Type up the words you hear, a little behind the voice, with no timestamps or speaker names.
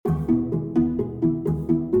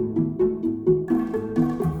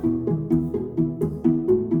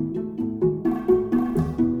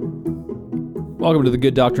Welcome to the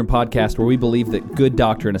Good Doctrine Podcast, where we believe that good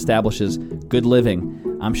doctrine establishes good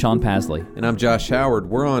living. I'm Sean Pasley. And I'm Josh Howard.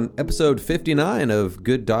 We're on episode 59 of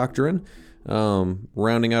Good Doctrine,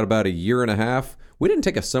 rounding out about a year and a half. We didn't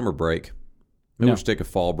take a summer break. Maybe we should take a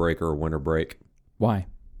fall break or a winter break. Why?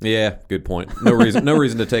 Yeah, good point. No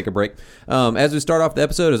reason to take a break. As we start off the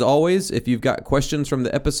episode, as always, if you've got questions from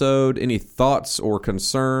the episode, any thoughts or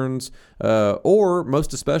concerns, or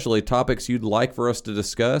most especially topics you'd like for us to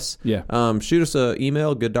discuss, shoot us an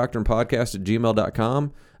email,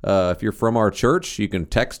 gooddoctrinepodcast@gmail.com. If you're from our church, you can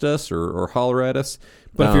text us or holler at us.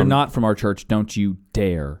 But if you're not from our church, don't you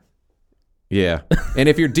dare. Yeah. And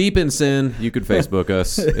if you're deep in sin, you could Facebook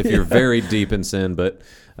us if you're very deep in sin. But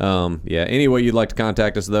any way you'd like to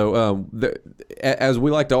contact us, though, as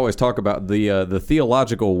we like to always talk about, the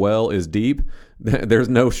theological well is deep. There's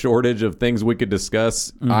no shortage of things we could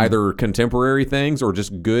discuss, either contemporary things or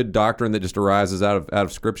just good doctrine that just arises out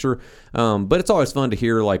of Scripture. But it's always fun to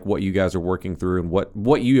hear like what you guys are working through and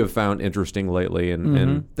what you have found interesting lately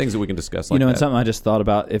and things that we can discuss. Like and something I just thought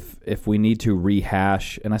about, if we need to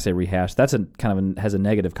rehash, and I say rehash, that's a kind of has a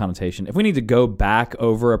negative connotation. If we need to go back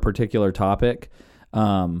over a particular topic,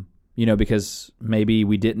 because maybe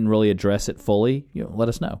we didn't really address it fully, let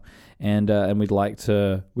us know. And we'd like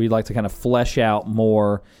to kind of flesh out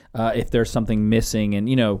more if there's something missing. And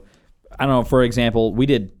I don't know. For example, we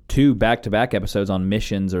did 2 back-to-back episodes on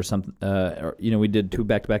missions, or something. We did 2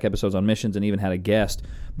 back-to-back episodes on missions, and even had a guest.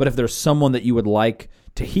 But if there's someone that you would like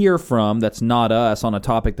to hear from that's not us on a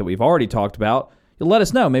topic that we've already talked about, let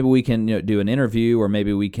us know. Maybe we can do an interview, or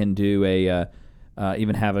maybe we can do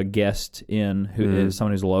even have a guest in who is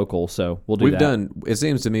someone who's local. So we'll do that. It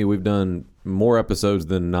seems to me we've done more episodes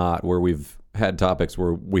than not where we've had topics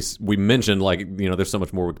where we mentioned there's so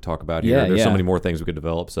much more we could talk about here. There's so many more things we could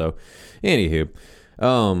develop. So anywho,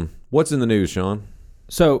 what's in the news, Sean?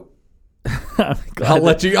 So I'll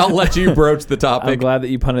let you broach the topic. I'm glad that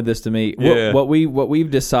you punted this to me. Yeah. What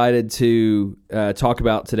we've decided to talk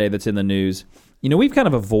about today that's in the news. We've kind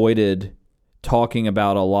of avoided talking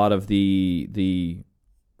about a lot of the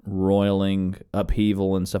roiling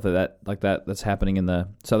upheaval and stuff like that that's happening in the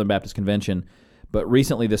Southern Baptist Convention. But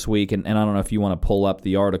recently this week, and I don't know if you want to pull up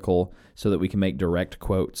the article so that we can make direct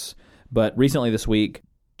quotes, but recently this week,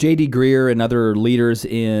 J.D. Greear and other leaders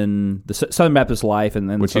in the Southern Baptist life,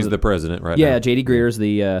 which he's the president right now. Yeah, J.D. Greear is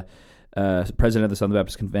the president of the Southern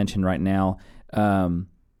Baptist Convention right now. And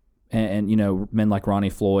men like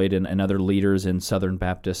Ronnie Floyd and other leaders in Southern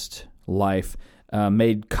Baptist life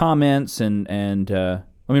made comments, and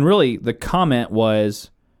really the comment was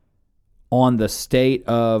on the state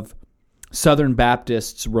of Southern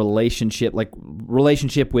Baptists' relationship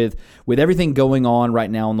with everything going on right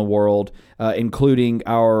now in the world, including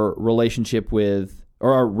our relationship with,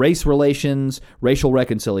 or our race relations, racial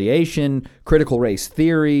reconciliation, critical race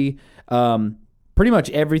theory, pretty much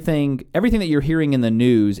everything that you're hearing in the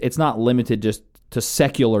news. It's not limited just to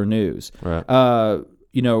secular news. Right.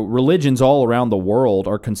 Religions all around the world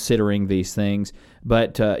are considering these things,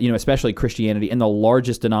 but especially Christianity, and the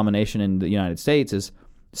largest denomination in the United States is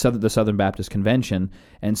the Southern Baptist Convention.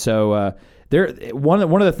 And so one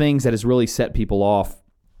of the things that has really set people off,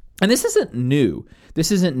 and this isn't new.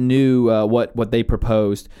 What they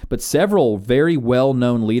proposed, but several very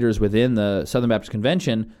well-known leaders within the Southern Baptist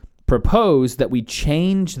Convention proposed that we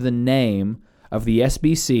change the name of the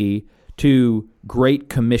SBC to Great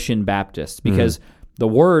Commission Baptists, because the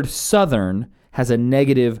word Southern has a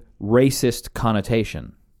negative racist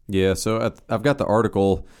connotation. Yeah, so I've got the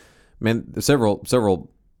article. Man, several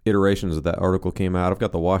iterations of that article came out. I've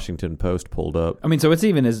got the Washington Post pulled up. So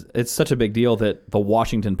it's such a big deal that the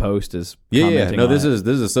Washington Post is commenting on this is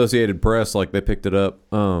Associated Press, like they picked it up.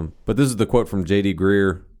 But this is the quote from J.D.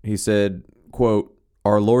 Greear. He said, quote,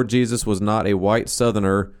 "Our Lord Jesus was not a white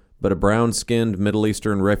Southerner, but a brown-skinned Middle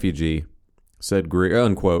Eastern refugee," said Greear,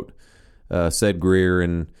 unquote. Said Greear,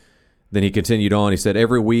 and then he continued on. He said,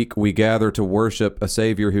 "Every week we gather to worship a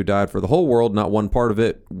Savior who died for the whole world, not one part of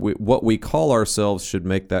it. What we call ourselves should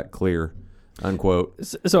make that clear," unquote.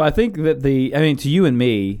 So I think that to you and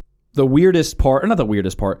me, the weirdest part, or not the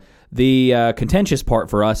weirdest part, the contentious part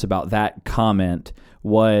for us about that comment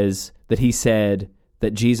was that he said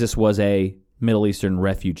that Jesus was a Middle Eastern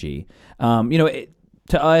refugee.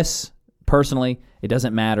 To us personally, it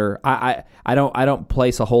doesn't matter. I don't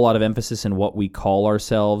place a whole lot of emphasis in what we call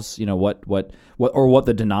ourselves. What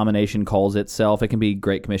the denomination calls itself. It can be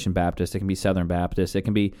Great Commission Baptist. It can be Southern Baptist. It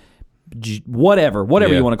can be whatever you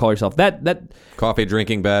want to call yourself. That coffee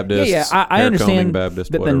drinking Baptist. Yeah. I understand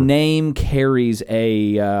Baptist, that whatever. The name carries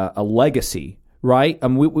a legacy, right?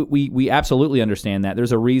 We absolutely understand that.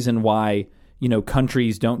 There's a reason why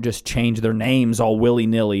countries don't just change their names all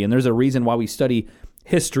willy-nilly. And there's a reason why we study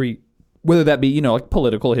history, whether that be, like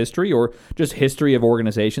political history or just history of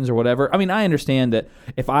organizations or whatever. I mean, I understand that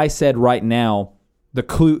if I said right now the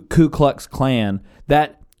Ku Klux Klan,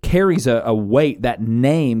 that carries a weight. That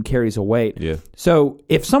name carries a weight. Yeah. So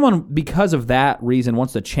if someone, because of that reason,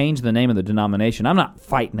 wants to change the name of the denomination, I'm not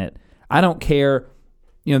fighting it. I don't care.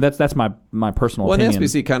 That's my personal opinion. Well, the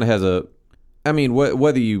SBC kind of has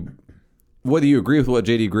whether you agree with what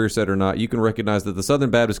J.D. Greear said or not, you can recognize that the Southern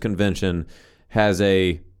Baptist Convention has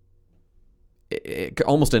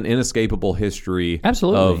almost an inescapable history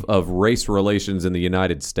Absolutely. of race relations in the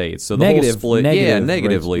United States. So the Negative, whole split,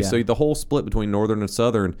 negatively. Race, yeah. So the whole split between Northern and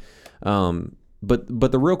Southern. But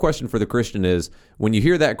the real question for the Christian is, when you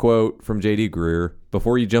hear that quote from J.D. Greear,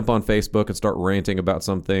 before you jump on Facebook and start ranting about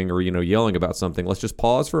something or yelling about something, let's just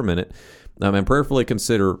pause for a minute and prayerfully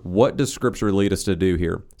consider, what does Scripture lead us to do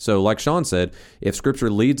here? So like Sean said, if Scripture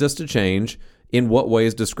leads us to change, in what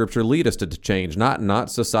ways does Scripture lead us to change? Not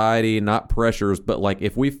society, not pressures, but like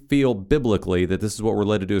if we feel biblically that this is what we're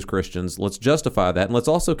led to do as Christians, let's justify that, and let's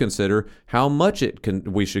also consider how much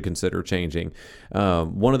we should consider changing.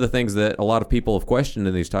 One of the things that a lot of people have questioned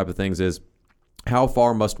in these type of things is, how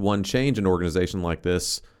far must one change an organization like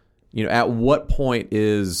this? At what point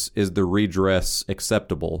is the redress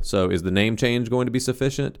acceptable? So is the name change going to be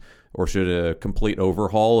sufficient, or should a complete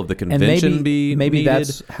overhaul of the convention be maybe needed?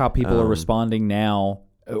 That's how people are responding now.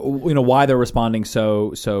 Why they're responding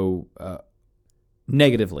so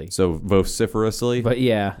negatively, so vociferously. But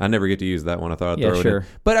yeah, I never get to use that one. I thought I'd yeah, throw it sure. in.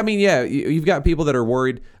 But I mean, yeah, you've got people that are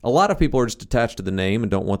worried. A lot of people are just attached to the name and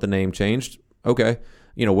don't want the name changed. Okay,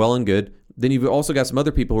 well and good. Then you've also got some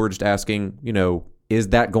other people who are just asking, is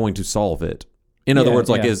that going to solve it? In other words,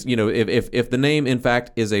 if the name in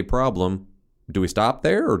fact is a problem, do we stop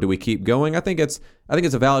there or do we keep going? I think it's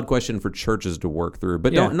a valid question for churches to work through,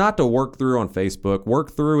 but not to work through on Facebook.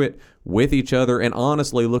 Work through it with each other and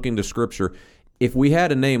honestly looking to Scripture. If we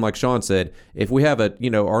had a name, like Sean said, if we have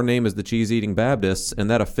our name is the Cheese-Eating Baptists, and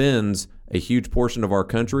that offends a huge portion of our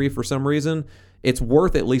country for some reason, it's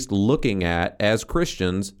worth at least looking at as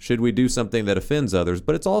Christians, should we do something that offends others?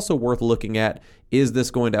 But it's also worth looking at, is this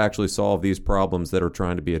going to actually solve these problems that are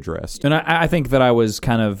trying to be addressed? And I think that I was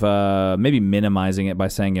kind of maybe minimizing it by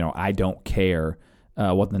saying, I don't care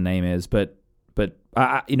what the name is, but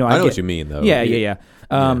I know what you mean, though. Yeah.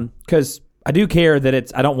 Because I do care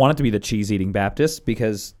that I don't want it to be the Cheese-Eating Baptist,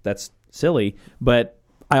 because that's silly. But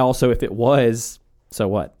I also, if it was, so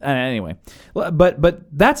what? Anyway, but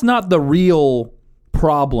that's not the real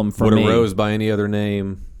problem for me. Would a rose by any other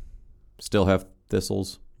name still have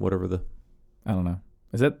thistles? Whatever I don't know.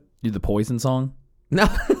 Is that the Poison song? No.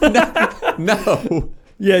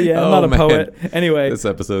 Yeah. I'm not a poet. Anyway, this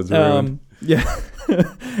episode's ruined. Yeah.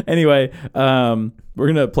 Anyway, we're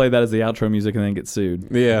gonna play that as the outro music and then get sued.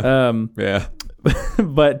 Yeah. Yeah.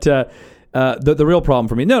 But the real problem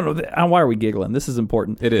for me. No. Why are we giggling? This is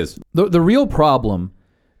important. It is. The real problem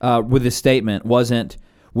with this statement wasn't,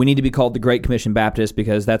 we need to be called the Great Commission Baptist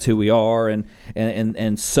because that's who we are,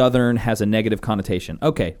 and Southern has a negative connotation.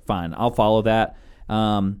 Okay, fine, I'll follow that.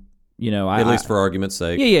 At least for argument's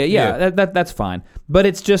sake. Yeah. That's fine. But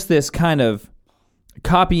it's just this kind of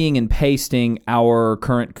copying and pasting our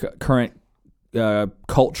current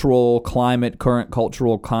cultural climate, current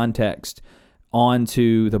cultural context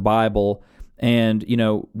onto the Bible. And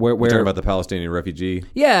where you're talking about the Palestinian refugee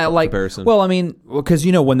comparison. Well, I mean, because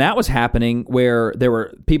when that was happening, where there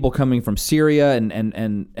were people coming from Syria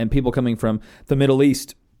and people coming from the Middle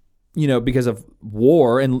East, because of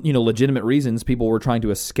war and legitimate reasons, people were trying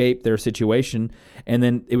to escape their situation, and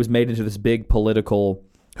then it was made into this big political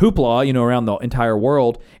hoopla, around the entire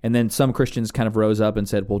world. And then some Christians kind of rose up and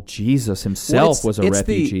said, "Well, Jesus himself was a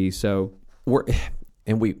refugee."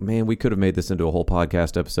 We could have made this into a whole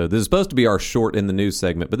podcast episode. This is supposed to be our short in the news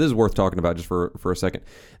segment, but this is worth talking about just for a second.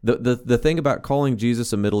 The thing about calling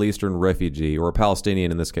Jesus a Middle Eastern refugee, or a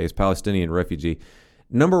Palestinian in this case, Palestinian refugee,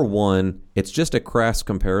 number one, it's just a crass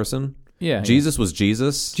comparison. Yeah. Jesus was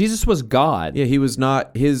Jesus. Jesus was God. Yeah, he was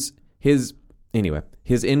not his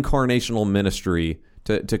incarnational ministry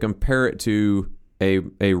to compare it to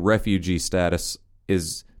a refugee status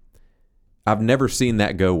is, I've never seen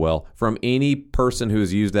that go well. From any person who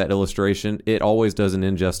has used that illustration, it always does an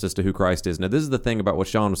injustice to who Christ is. Now, this is the thing about what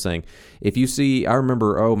Sean was saying. If you see, I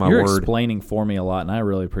remember, You're explaining for me a lot, and I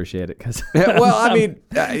really appreciate it. Cause well, I mean,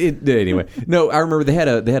 anyway. No, I remember they had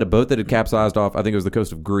a boat that had capsized off, I think it was the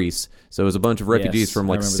coast of Greece. So it was a bunch of refugees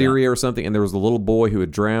from Syria or something, and there was a little boy who had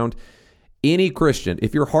drowned. Any Christian,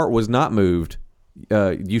 if your heart was not moved,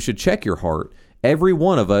 you should check your heart. Every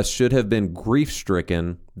one of us should have been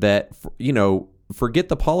grief-stricken that, forget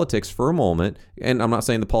the politics for a moment. And I'm not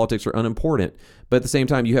saying the politics are unimportant, but at the same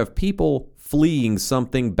time, you have people fleeing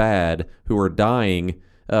something bad who are dying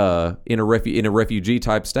in a refugee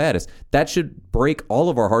type status. That should break all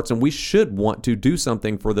of our hearts, and we should want to do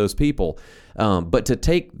something for those people. But to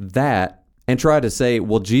take that and try to say,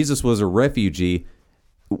 well, Jesus was a refugee,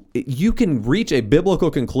 you can reach a biblical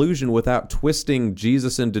conclusion without twisting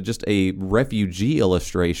Jesus into just a refugee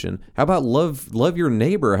illustration. How about love your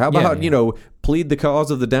neighbor? How about, plead the cause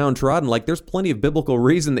of the downtrodden? Like, there's plenty of biblical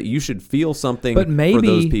reason that you should feel something for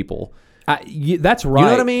those people. That's right. You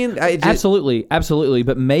know what I mean? Absolutely.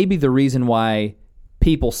 But maybe the reason why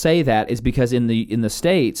people say that is because in the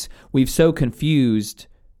States, we've so confused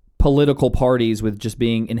political parties with just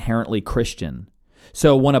being inherently Christian.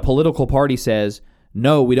 So when a political party says,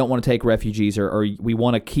 no, we don't want to take refugees, or we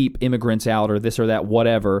want to keep immigrants out, or this or that,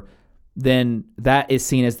 whatever, then that is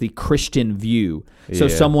seen as the Christian view. So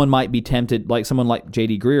someone might be tempted, like someone like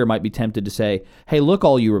J.D. Greear might be tempted to say, hey, look,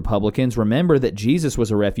 all you Republicans, remember that Jesus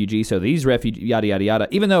was a refugee, so these refugees, yada, yada, yada.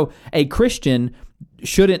 Even though a Christian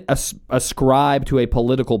shouldn't ascribe to a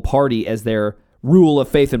political party as their rule of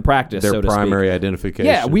faith and practice, their so to primary speak. identification.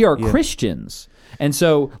 Yeah, we are Christians. And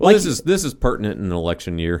so, this is pertinent in an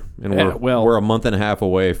election year, and we're a month and a half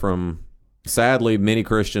away from, sadly, many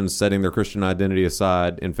Christians setting their Christian identity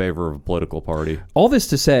aside in favor of a political party. All this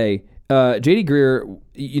to say, J.D. Greear,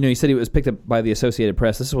 he said he was picked up by the Associated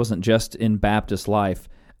Press. This wasn't just in Baptist life,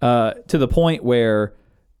 to the point where,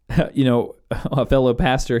 a fellow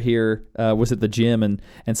pastor here was at the gym, and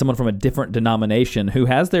someone from a different denomination who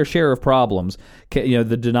has their share of problems,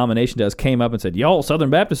 the denomination does, came up and said, y'all Southern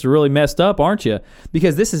Baptists are really messed up, aren't you?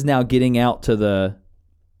 Because this is now getting out to the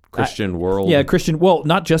Christian world. Yeah, Christian, well,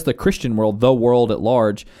 not just the Christian world, the world at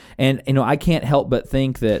large. And, I can't help but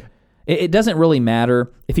think that it doesn't really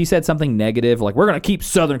matter if he said something negative, like, we're going to keep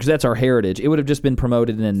Southern because that's our heritage. It would have just been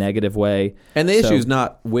promoted in a negative way. And the issue is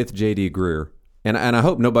not with J.D. Greear. And I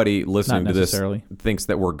hope nobody listening to this thinks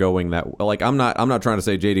that we're going that, like, I'm not trying to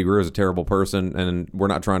say J.D. Greear is a terrible person, and we're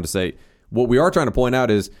not trying to say, what we are trying to point out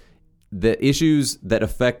is the issues that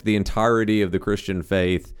affect the entirety of the Christian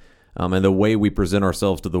faith, and the way we present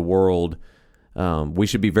ourselves to the world. We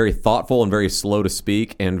should be very thoughtful and very slow to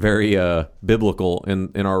speak, and very biblical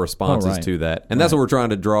in our responses to that. And that's what we're trying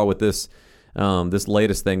to draw with this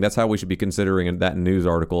latest thing. That's how we should be considering that news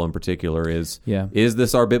article in particular is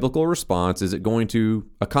this our biblical response? Is it going to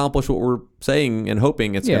accomplish what we're saying and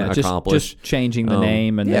hoping it's going to accomplish? Just changing the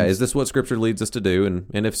name. And is this what Scripture leads us to do?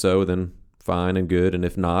 And if so, then fine and good. And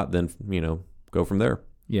if not, then, go from there.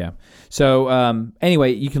 Yeah. So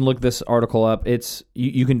anyway, you can look this article up. It's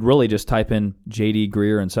you can really just type in J.D.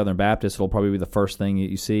 Greear and Southern Baptist. It'll probably be the first thing that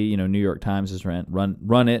you see. New York Times has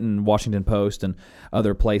run it, and Washington Post and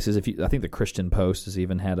other places. I think the Christian Post has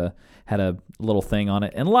even had a little thing on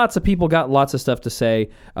it, and lots of people got lots of stuff to say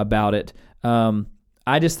about it.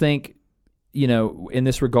 I just think, in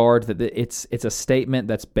this regard, that it's a statement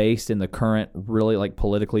that's based in the current really like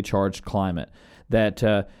politically charged climate that.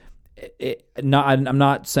 I'm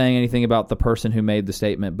not saying anything about the person who made the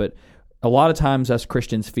statement, but a lot of times us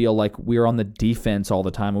Christians feel like we're on the defense all the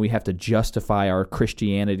time, and we have to justify our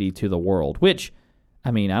Christianity to the world, which, I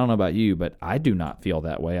don't know about you, but I do not feel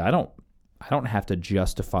that way. I don't have to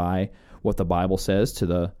justify what the Bible says to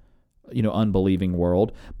the unbelieving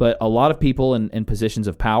world. But a lot of people in positions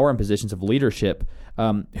of power and positions of leadership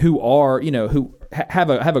who are, who have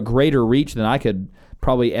a greater reach than I could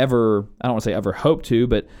probably ever, I don't want to say ever hope to,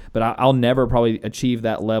 but I'll never probably achieve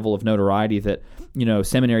that level of notoriety that,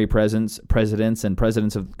 seminary presidents and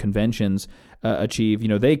presidents of conventions achieve.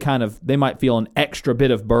 They might feel an extra bit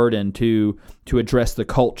of burden to address the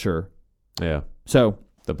culture. Yeah. So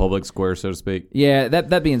the public square, so to speak. Yeah.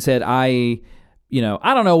 That being said, I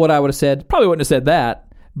don't know what I would have said. Probably wouldn't have said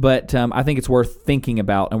that, but I think it's worth thinking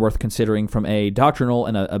about and worth considering from a doctrinal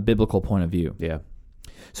and a biblical point of view. Yeah.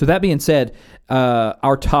 So that being said,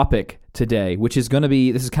 our topic today, which is going to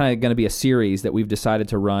be, this is kind of going to be a series that we've decided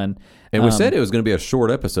to run. And we said it was going to be a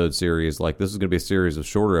short episode series. Like, this is going to be a series of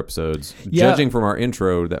shorter episodes. Yeah. Judging from our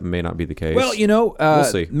intro, that may not be the case. Well, we'll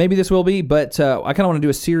see. Maybe this will be, but I kind of want to do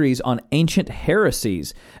a series on ancient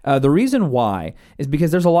heresies. The reason why is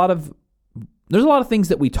because there's a lot of things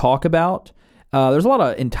that we talk about. There's a lot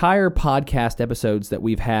of entire podcast episodes that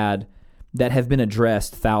we've had that have been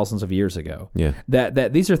addressed thousands of years ago. Yeah.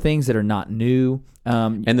 That these are things that are not new.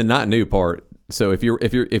 And the not new part. So if you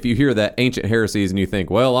hear that ancient heresies and you think,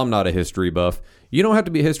 well, I'm not a history buff, you don't have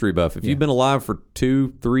to be a history buff. If you've been alive for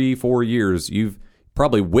 2, 3, 4 years,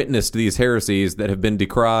 probably witnessed these heresies that have been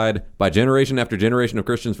decried by generation after generation of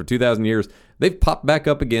Christians for 2,000 years. They've popped back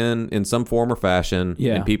up again in some form or fashion,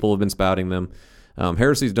 and people have been spouting them.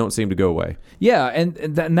 Heresies don't seem to go away. Yeah, and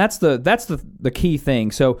that's the key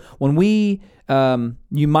thing. So when we,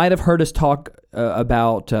 you might have heard us talk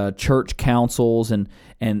about church councils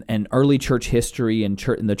and early church history and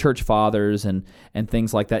the church fathers and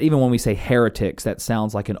things like that. Even when we say heretics, that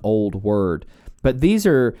sounds like an old word. But these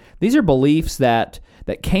are beliefs that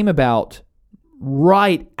came about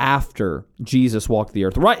right after Jesus walked the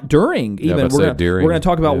earth, right during even. We're going to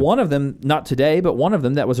talk about one of them, not today, but one of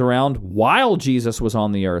them that was around while Jesus was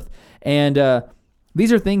on the earth. And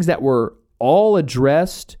these are things that were all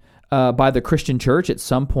addressed by the Christian church at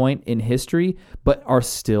some point in history, but are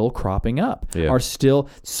still cropping up. Yeah.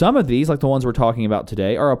 Some of these, like the ones we're talking about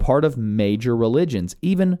today, are a part of major religions,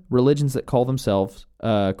 even religions that call themselves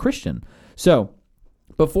Christian. So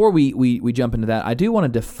before we jump into that, I do want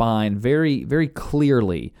to define very, very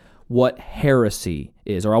clearly what heresy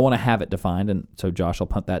is, or I want to have it defined. And so, Josh, I'll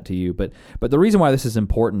punt that to you. But the reason why this is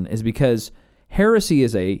important is because heresy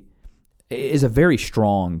is a very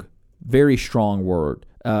strong word,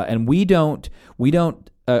 and we don't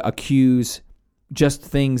accuse just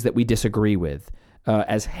things that we disagree with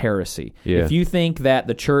as heresy. Yeah. If you think that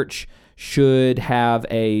the church should have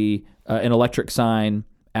an electric sign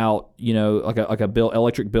out, like a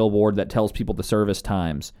electric billboard that tells people the service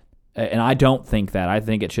times, and I don't think that. I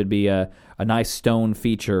think it should be a nice stone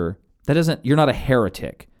feature. You're not a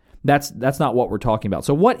heretic. That's not what we're talking about.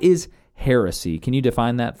 So what is heresy? Can you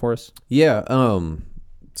define that for us? Yeah.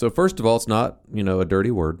 So first of all, it's not, a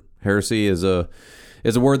dirty word. Heresy is a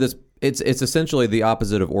word that's it's essentially the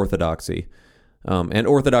opposite of orthodoxy. And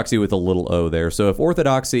orthodoxy with a little o there. So if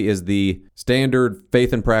orthodoxy is the standard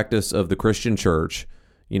faith and practice of the Christian church,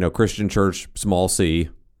 Christian church, small c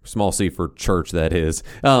for church, that is,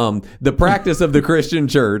 the practice of the Christian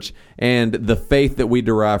church and the faith that we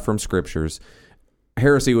derive from scriptures,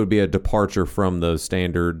 heresy would be a departure from those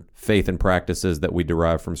standard faith and practices that we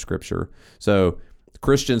derive from scripture. So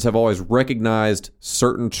Christians have always recognized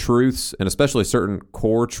certain truths, and especially certain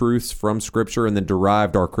core truths from Scripture, and then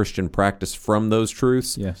derived our Christian practice from those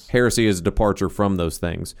truths. Yes. Heresy is a departure from those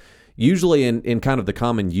things. Usually in kind of the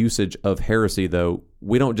common usage of heresy, though,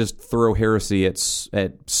 we don't just throw heresy at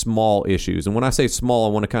small issues. And when I say small,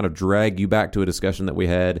 I want to kind of drag you back to a discussion that we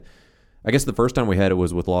had. I guess the first time we had it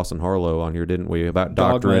was with Lawson Harlow on here, didn't we? About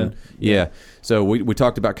doctrine. Dogma. Yeah. So we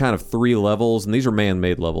talked about kind of three levels, and these are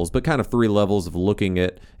man-made levels, but kind of three levels of looking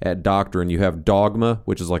at doctrine. You have dogma,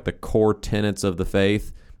 which is like the core tenets of the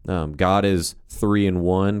faith. God is 3 in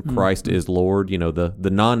 1. Christ is Lord, the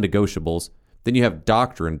non-negotiables. Then you have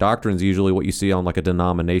doctrine. Doctrine is usually what you see on like a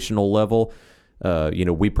denominational level.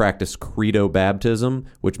 We practice credo baptism,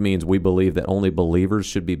 which means we believe that only believers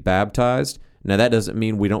should be baptized. Now, that doesn't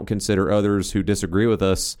mean we don't consider others who disagree with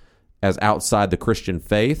us as outside the Christian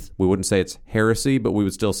faith. We wouldn't say it's heresy, but we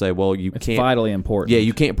would still say, well, it's vitally important. Yeah,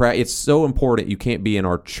 you can't practice. It's so important you can't be in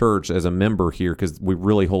our church as a member here because we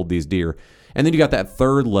really hold these dear. And then you got that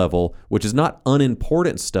third level, which is not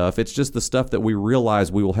unimportant stuff. It's just the stuff that we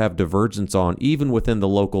realize we will have divergence on, even within the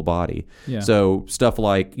local body. Yeah. So stuff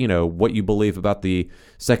like, what you believe about the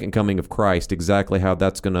second coming of Christ, exactly how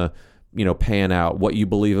that's going to pan out, what you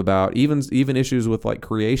believe about even issues with like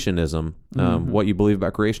creationism, what you believe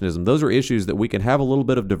about creationism. Those are issues that we can have a little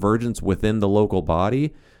bit of divergence within the local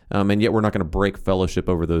body, and yet we're not going to break fellowship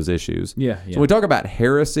over those issues. Yeah. So when we talk about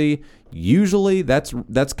heresy, usually that's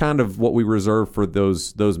kind of what we reserve for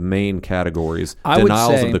those main categories.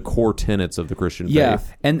 Denials of the core tenets of the Christian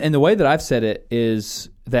faith. And the way that I've said it is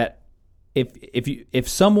that if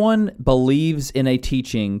someone believes in a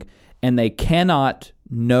teaching and they cannot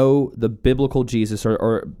know the biblical Jesus,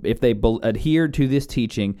 or if they adhere to this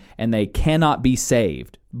teaching and they cannot be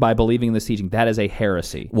saved by believing in this teaching, that is a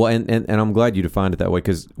heresy. Well, and I'm glad you defined it that way,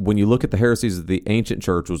 because when you look at the heresies of the ancient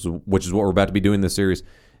church, which is what we're about to be doing in this series,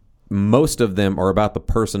 most of them are about the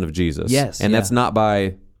person of Jesus. Yes, and that's not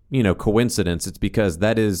by coincidence. It's because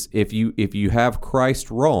that is if you have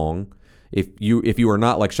Christ wrong, if you are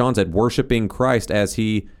not, like Sean said, worshiping Christ as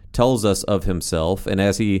he tells us of himself and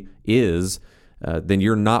as he is, then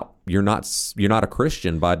you're not a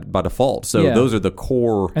Christian by default. So those are the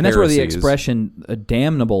core and that's heresies. where the expression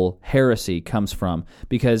damnable heresy comes from.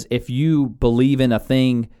 Because if you believe in a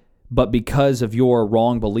thing, but because of your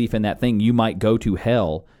wrong belief in that thing, you might go to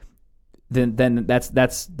hell, then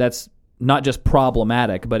that's not just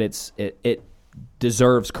problematic, but it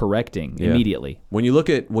deserves correcting immediately. When you look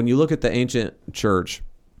at the ancient church,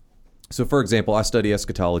 so for example, I study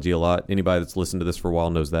eschatology a lot. Anybody that's listened to this for a while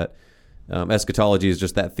knows that. Eschatology is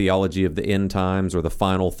just that theology of the end times or the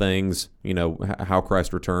final things, how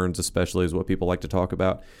Christ returns, especially, is what people like to talk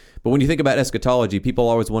about. But when you think about eschatology, people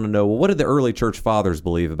always want to know, well, what did the early church fathers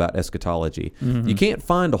believe about eschatology? Mm-hmm. You can't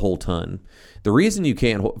find a whole ton. The reason you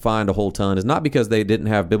can't find a whole ton is not because they didn't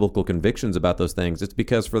have biblical convictions about those things. It's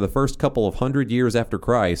because for the first couple of 100 years after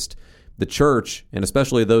Christ, the church, and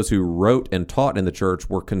especially those who wrote and taught in the church,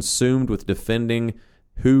 were consumed with defending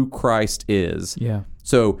who Christ is. Yeah.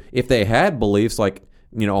 So if they had beliefs like,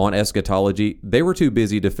 on eschatology, they were too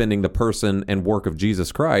busy defending the person and work of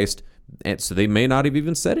Jesus Christ, and so they may not have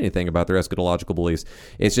even said anything about their eschatological beliefs.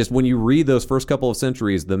 It's just when you read those first couple of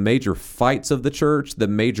centuries, the major fights of the church, the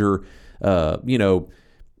major,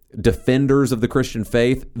 defenders of the Christian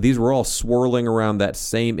faith, these were all swirling around that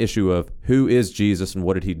same issue of who is Jesus and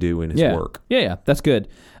what did he do in his work. Yeah, that's good.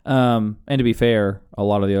 And to be fair, a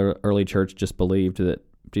lot of the early church just believed that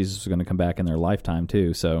Jesus was going to come back in their lifetime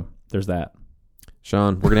too. So there's that.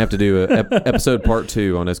 Sean, we're going to have to do episode part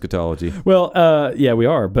 2 on eschatology. Well, yeah, we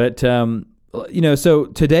are. But, so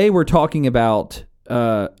today we're talking about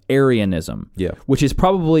Arianism, which is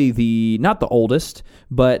probably not the oldest,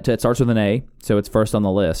 but it starts with an A, so it's first on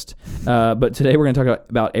the list. But today we're going to talk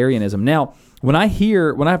about Arianism. Now, when I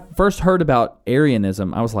first heard about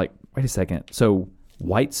Arianism, I was like, wait a second. So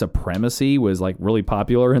white supremacy was like really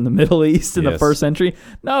popular in the Middle East in the first century?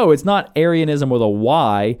 No, it's not Arianism with a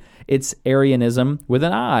Y. It's Arianism with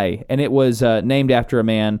an I. And it was named after a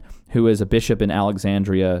man who was a bishop in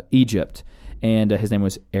Alexandria, Egypt. And his name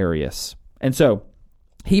was Arius. And so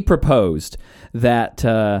he proposed that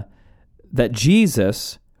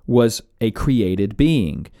Jesus was a created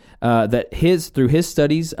being. That through his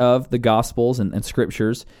studies of the Gospels and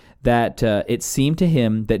Scriptures, that it seemed to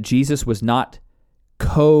him that Jesus was not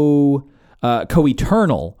co-eternal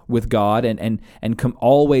with God and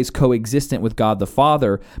always coexistent with God the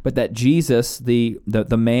Father, but that Jesus, the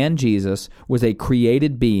man Jesus, was a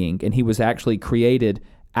created being, and he was actually created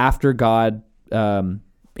after God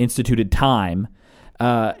instituted time,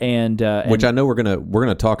 which I know we're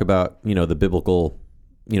gonna talk about, the biblical,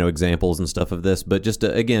 examples and stuff of this, but just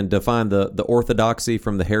to, again, define the orthodoxy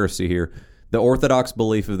from the heresy here. The orthodox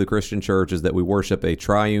belief of the Christian church is that we worship a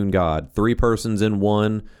triune God, 3 persons in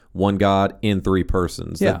one God in 3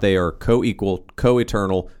 persons. Yeah. That they are co-equal,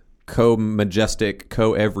 co-eternal, co-majestic,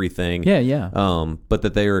 co-everything. Yeah. But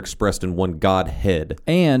that they are expressed in one Godhead.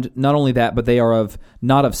 And not only that, but they are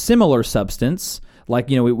not of similar substance. Like,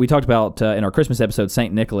 we talked about in our Christmas episode,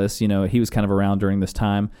 St. Nicholas, he was kind of around during this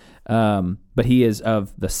time. But he is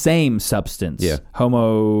of the same substance. Yeah.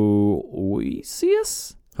 Homoousius?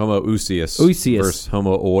 Homoousius versus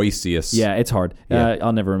homoousius. Yeah, it's hard. Yeah.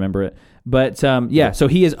 I'll never remember it. But so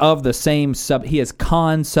he is of the same he is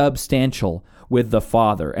consubstantial with the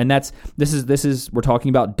Father. And this is we're talking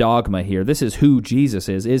about dogma here. This is who Jesus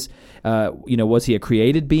is. Was he a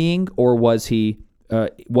created being, or was he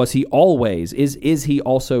always? Is he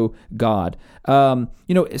also God? Some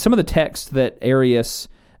of the texts that Arius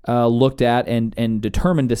looked at and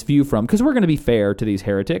determined this view from, because we're going to be fair to these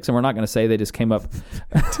heretics, and we're not going to say they just came up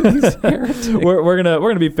to these heretics. we're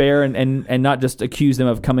gonna be fair and not just accuse them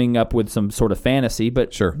of coming up with some sort of fantasy,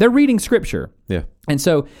 but sure, they're reading Scripture. Yeah. And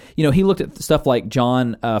so, he looked at stuff like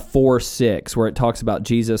John 4:6, where it talks about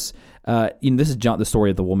Jesus. This is the story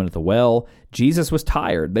of the woman at the well. Jesus was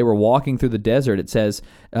tired. They were walking through the desert. It says,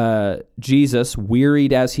 Jesus,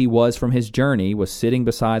 wearied as he was from his journey, was sitting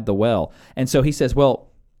beside the well. And so he says, well,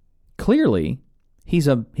 clearly he's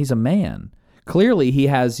a man. Clearly he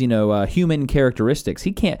has, human characteristics.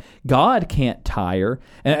 God can't tire.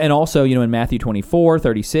 And also, in Matthew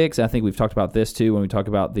 24:36, I think we've talked about this too when we talk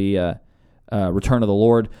about the return of the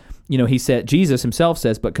Lord. Jesus himself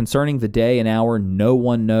says, but concerning the day and hour, no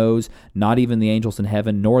one knows, not even the angels in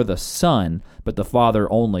heaven, nor the Son, but the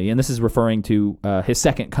Father only. And this is referring to his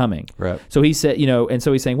second coming. Right. So he said, and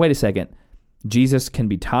so he's saying, wait a second, Jesus can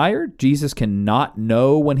be tired. Jesus cannot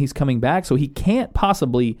know when he's coming back. So he can't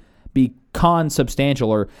possibly be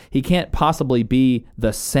consubstantial, or he can't possibly be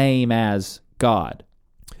the same as God.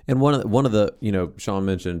 And one of the, Sean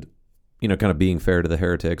mentioned, kind of being fair to the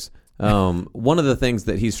heretics. One of the things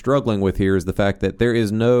that he's struggling with here is the fact that there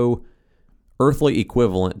is no earthly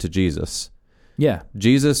equivalent to Jesus. Yeah.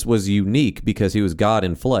 Jesus was unique because he was God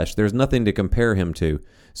in flesh. There's nothing to compare him to.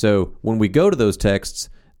 So when we go to those texts,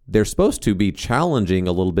 they're supposed to be challenging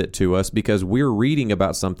a little bit to us because we're reading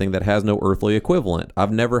about something that has no earthly equivalent.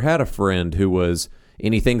 I've never had a friend who was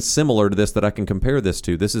anything similar to this that I can compare this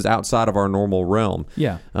to. This is outside of our normal realm.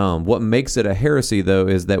 Yeah. What makes it a heresy, though,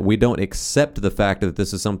 is that we don't accept the fact that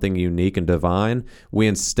this is something unique and divine. We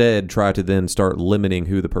instead try to then start limiting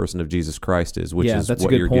who the person of Jesus Christ is, which is that's what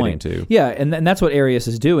a good you're point. getting to. Yeah, and that's what Arius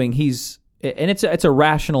is doing. It's a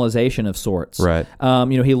rationalization of sorts. Right.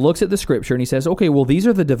 He looks at the scripture and he says, okay, well, these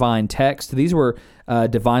are the divine texts. These were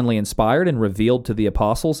divinely inspired and revealed to the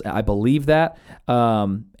apostles. I believe that.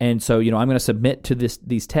 And so, I'm going to submit to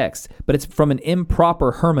these texts. But it's from an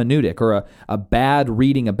improper hermeneutic or a bad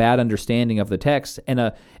reading, a bad understanding of the text.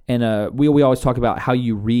 And we always talk about how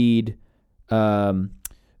you read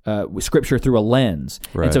scripture through a lens.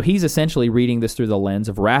 Right. And so he's essentially reading this through the lens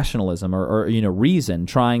of rationalism or reason,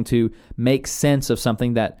 trying to make sense of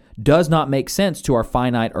something that does not make sense to our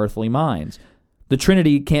finite earthly minds. The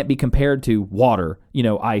Trinity can't be compared to water,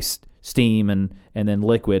 ice, steam, and then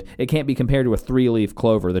liquid. It can't be compared to a 3-leaf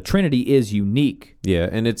clover. The Trinity is unique. Yeah,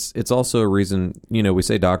 and it's also a reason, we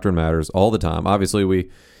say doctrine matters all the time. Obviously, we,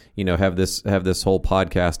 have this whole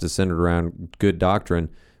podcast is centered around good doctrine.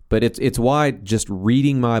 But it's why just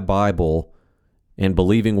reading my Bible and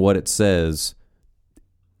believing what it says,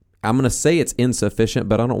 I'm going to say it's insufficient,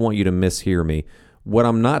 but I don't want you to mishear me. What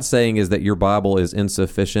I'm not saying is that your Bible is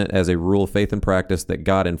insufficient as a rule of faith and practice, that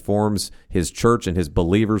God informs his church and his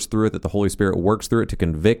believers through it, that the Holy Spirit works through it to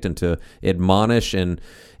convict and to admonish and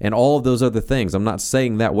all of those other things. I'm not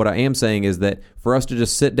saying that. What I am saying is that for us to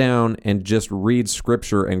just sit down and just read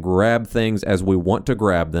Scripture and grab things as we want to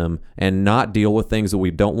grab them and not deal with things that we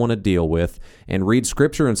don't want to deal with, and read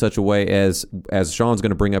Scripture in such a way as Sean's going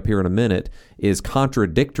to bring up here in a minute, is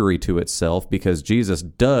contradictory to itself, because Jesus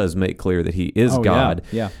does make clear that he is God.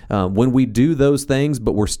 Yeah. When we do those things,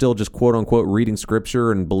 but we're still just quote unquote reading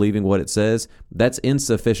Scripture and believing what it says, that's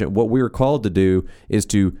insufficient. What we are called to do is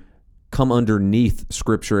to come underneath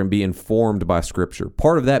Scripture and be informed by Scripture.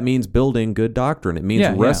 Part of that means building good doctrine. It means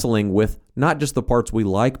wrestling with not just the parts we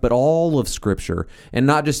like, but all of Scripture, and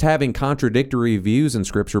not just having contradictory views in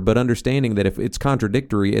Scripture, but understanding that if it's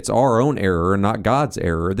contradictory, it's our own error and not God's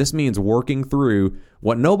error. This means working through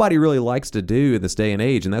what nobody really likes to do in this day and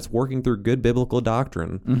age, and that's working through good biblical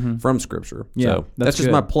doctrine from Scripture. Yeah, so that's just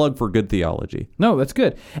good. my plug for good theology. No, that's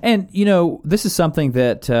good. And, this is something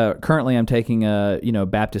that currently I'm taking a,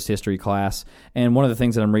 Baptist history class, and one of the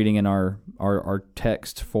things that I'm reading in our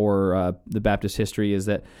text for the Baptist history is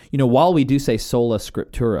that, while we do say sola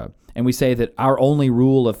scriptura, and we say that our only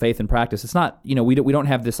rule of faith and practice, it's not, we don't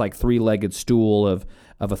have this like 3-legged stool of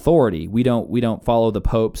authority. We don't follow the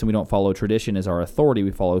popes, and we don't follow tradition as our authority.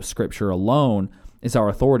 We follow Scripture alone as our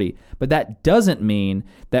authority. But that doesn't mean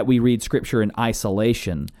that we read Scripture in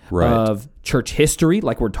isolation of church history,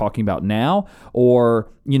 like we're talking about now,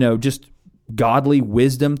 or just godly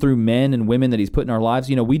wisdom through men and women that he's put in our lives.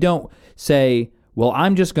 We don't say, well,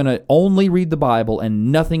 I'm just going to only read the Bible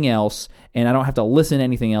and nothing else, and I don't have to listen to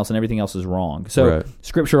anything else, and everything else is wrong. So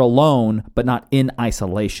Scripture alone, but not in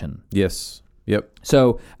isolation. Yes. Yep.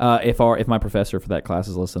 So if my professor for that class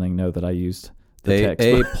is listening, know that I used the text.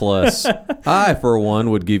 A plus. I, for one,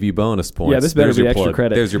 would give you bonus points. Yeah, this better be extra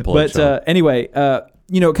credit. There's your plug, But anyway, kind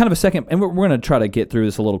of a second, and we're going to try to get through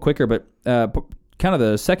this a little quicker, but kind of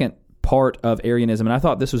the second part of Arianism, and I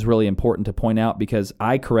thought this was really important to point out because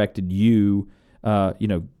I corrected you,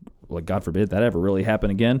 like God forbid that ever really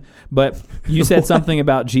happen again, but you said something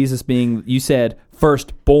about Jesus being, you said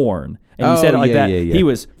firstborn. And you said it like that. Yeah. He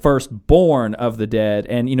was firstborn of the dead.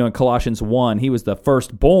 And, in Colossians 1, he was the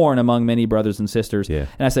firstborn among many brothers and sisters. Yeah.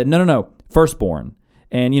 And I said, no, firstborn.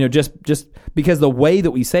 And, just because the way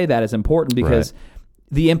that we say that is important, because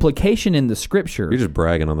the implication in the Scripture... You're just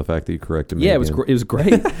bragging on the fact that you corrected me. Yeah, it was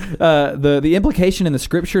great. The implication in the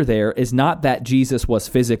Scripture there is not that Jesus was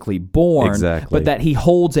physically born, but that he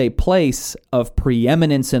holds a place of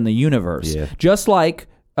preeminence in the universe. Yeah. Just like...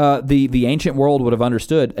 the ancient world would have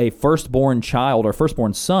understood a firstborn child or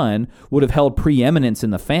firstborn son would have held preeminence in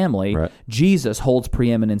the family. Right. Jesus holds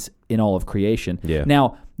preeminence in all of creation. Yeah.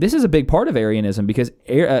 Now, this is a big part of Arianism because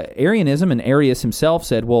Arianism and Arius himself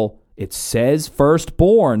said, well, it says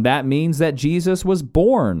firstborn. That means that Jesus was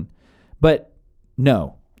born. But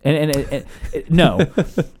no. And no.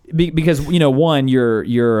 Because, one,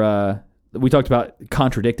 you're we talked about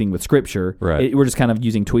contradicting with Scripture. Right. We're just kind of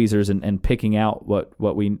using tweezers and picking out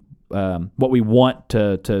what we want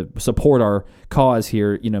to support our cause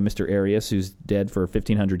here. Mr. Arius, who's dead for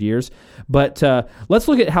 1,500 years. But let's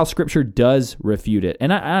look at how Scripture does refute it.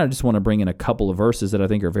 And I just want to bring in a couple of verses that I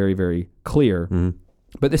think are very, very clear. Mm-hmm.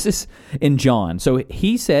 But this is in John. So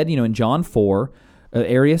he said, in John 4,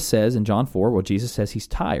 Arius says in John 4, well, Jesus says he's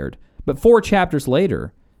tired. But 4 chapters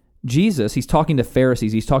later, Jesus, he's talking to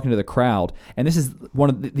Pharisees, he's talking to the crowd, and this is one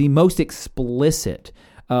of the most explicit,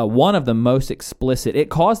 it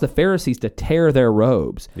caused the Pharisees to tear their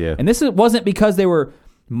robes. Yeah. And this wasn't because they were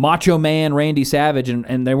Macho Man Randy Savage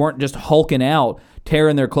and they weren't just hulking out,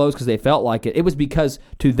 tearing their clothes because they felt like it. It was because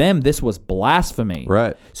to them this was blasphemy.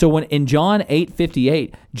 Right. So when in John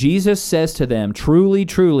 8:58, Jesus says to them, "Truly,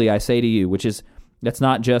 truly, I say to you," that's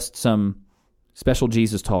not just some special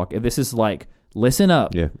Jesus talk. This is like, listen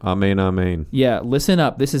up. Yeah. Amen. Yeah, listen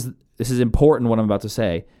up. This is important what I'm about to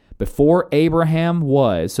say. Before Abraham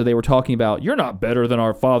was, so they were talking about, you're not better than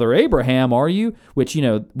our father Abraham, are you? Which, we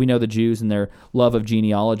know the Jews and their love of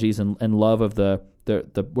genealogies and love of the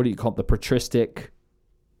what do you call it, the patristic,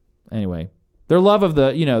 anyway, their love of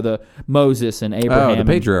the Moses and Abraham. Oh, the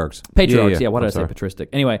patriarchs. Yeah, why did I say patristic?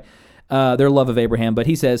 Anyway, their love of Abraham. But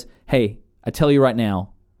he says, hey, I tell you right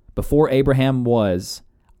now, before Abraham was,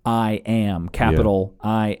 I am, capital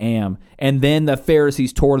I am. And then the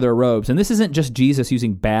Pharisees tore their robes. And this isn't just Jesus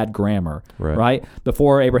using bad grammar, right?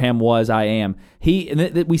 Before Abraham was, I am.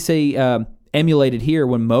 We say emulated here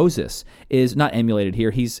when Moses is not emulated here.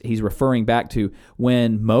 He's referring back to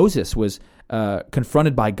when Moses was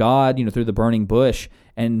confronted by God, through the burning bush.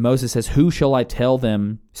 And Moses says, who shall I tell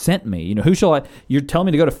them sent me? Who shall I, you're telling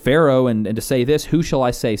me to go to Pharaoh and to say this, who shall I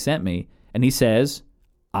say sent me? And he says,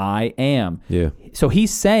 I am. Yeah. So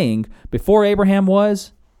he's saying, before Abraham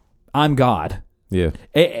was, I'm God. Yeah.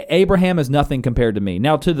 Abraham is nothing compared to me.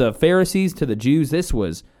 Now, to the Pharisees, to the Jews, this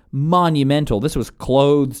was monumental. This was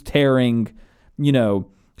clothes tearing,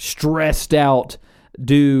 stressed out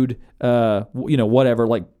dude, whatever.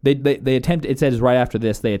 Like they attempted, it says right after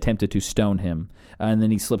this, they attempted to stone him. And then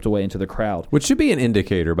he slipped away into the crowd. Which should be an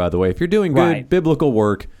indicator, by the way. If you're doing good biblical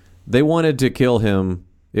work, they wanted to kill him.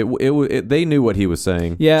 They knew what he was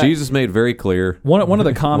saying. Yeah. Jesus made very clear one of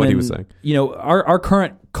the common what he was saying. Our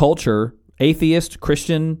current culture, atheist,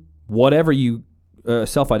 Christian, whatever you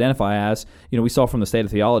self-identify as, we saw from the State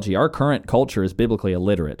of Theology, our current culture is biblically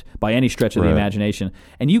illiterate by any stretch of the imagination.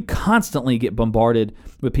 And you constantly get bombarded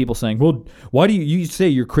with people saying, well, why do you say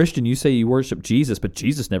you're Christian, you say you worship Jesus, but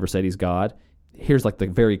Jesus never said he's God. Here's like the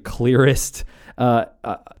very clearest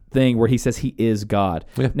thing where he says he is God.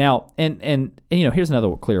 Yeah. Now, and here's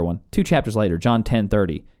another clear one. 2 chapters later, John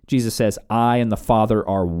 10:30, Jesus says, I and the Father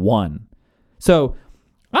are one. So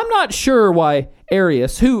I'm not sure why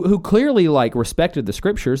Arius, who clearly respected the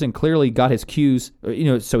scriptures and clearly got his cues,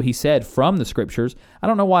 so he said from the scriptures, I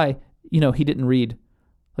don't know why, he didn't read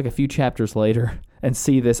like a few chapters later and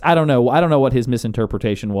see this. I don't know what his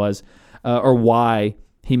misinterpretation was or why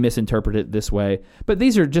he misinterpreted it this way. But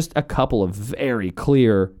these are just a couple of very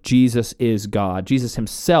clear Jesus is God. Jesus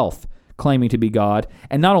himself claiming to be God.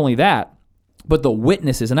 And not only that, but the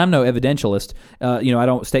witnesses, and I'm no evidentialist, I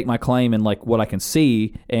don't stake my claim in what I can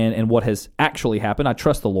see and what has actually happened. I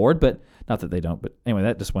trust the Lord, but not that they don't. But anyway,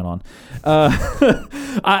 that just went on.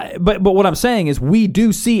 But what I'm saying is we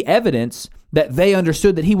do see evidence that they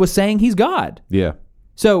understood that he was saying he's God. Yeah.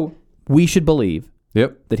 So we should believe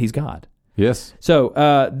that he's God. Yes. So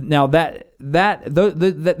now that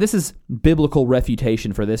this is biblical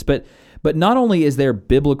refutation for this, but not only is there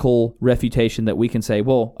biblical refutation that we can say,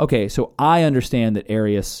 well, okay, so I understand that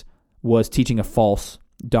Arius was teaching a false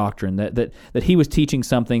doctrine, that he was teaching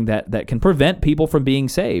something that can prevent people from being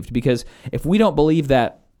saved. Because if we don't believe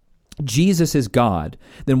that Jesus is God,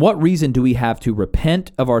 then what reason do we have to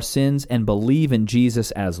repent of our sins and believe in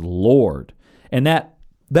Jesus as Lord? And that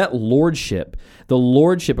lordship, the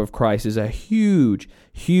lordship of Christ, is a huge,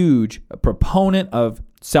 huge proponent of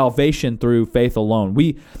salvation through faith alone.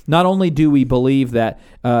 We not only do we believe that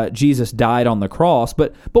Jesus died on the cross,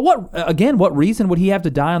 but what reason would he have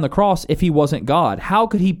to die on the cross if he wasn't God? How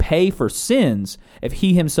could he pay for sins if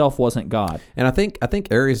he himself wasn't God? And I think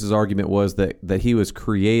Arius' argument was that he was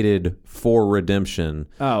created for redemption.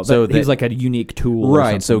 Oh, so he's like a unique tool,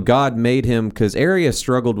 right? So God made him, because Arius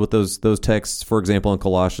struggled with those texts. For example, in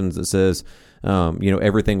Colossians it says,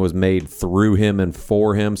 everything was made through him and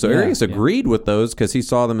for him. So Arius agreed with those because he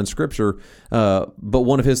saw them in Scripture. But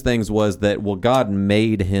one of his things was that, God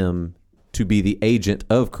made him to be the agent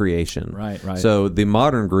of creation. Right. So the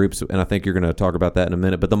modern groups, and I think you're going to talk about that in a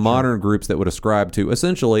minute, but the modern groups that would ascribe to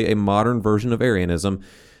essentially a modern version of Arianism,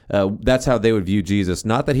 that's how they would view Jesus.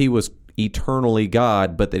 Not that he was eternally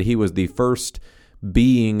God, but that he was the first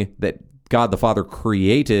being that God the Father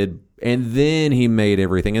created, and then he made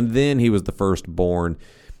everything, and then he was the firstborn.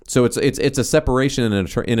 So it's a separation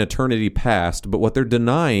in eternity past, but what they're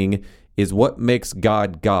denying is what makes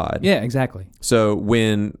God God. Yeah, exactly. So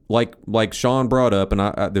when, like Sean brought up,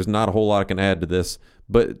 and there's not a whole lot I can add to this,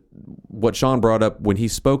 but what Sean brought up when he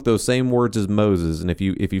spoke those same words as Moses, and if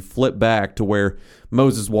you flip back to where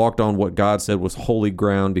Moses walked on what God said was holy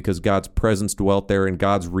ground because God's presence dwelt there and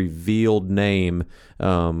God's revealed name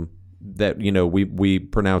that we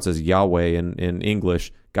pronounce as Yahweh in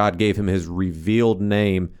English, God gave him his revealed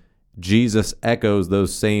name. Jesus echoes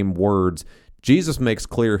those same words. Jesus makes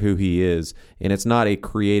clear who he is, and it's not a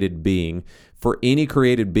created being. For any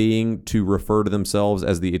created being to refer to themselves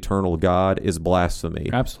as the eternal God is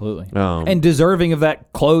blasphemy. Absolutely. And deserving of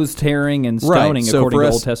that clothes tearing and stoning according to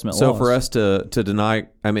Old Testament laws. So for us to deny,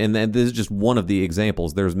 and this is just one of the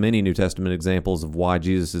examples. There's many New Testament examples of why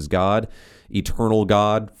Jesus is God, eternal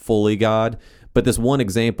God, fully God. But this one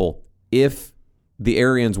example, if the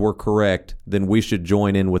Arians were correct, then we should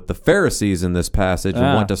join in with the Pharisees in this passage and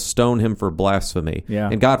want to stone him for blasphemy. Yeah.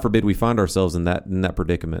 And God forbid we find ourselves in that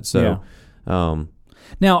predicament. So. Yeah.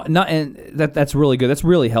 That's really good. That's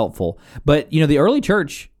really helpful. But the early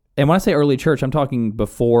church, and when I say early church, I'm talking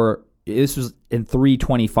before. This was in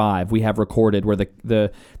 325. We have recorded where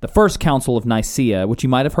the first Council of Nicaea, which you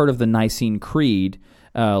might have heard of the Nicene Creed,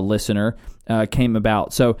 listener, came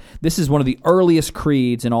about. So this is one of the earliest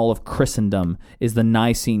creeds in all of Christendom, is the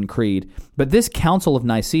Nicene Creed. But this Council of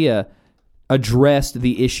Nicaea addressed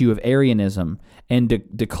the issue of Arianism and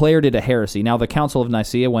declared it a heresy. Now, the Council of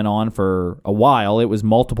Nicaea went on for a while. It was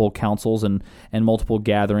multiple councils and multiple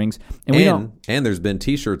gatherings. And there's been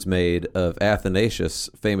T-shirts made of Athanasius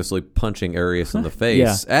famously punching Arius in the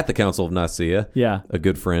face at the Council of Nicaea. Yeah. A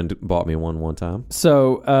good friend bought me one time.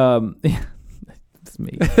 So, it's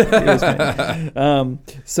me. It was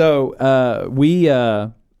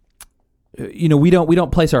me. We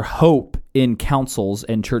don't place our hope in councils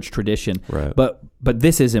and church tradition, right. But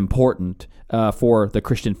this is important for the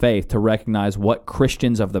Christian faith to recognize what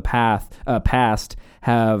Christians of the past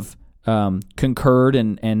have concurred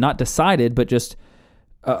and not decided, but just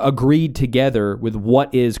agreed together with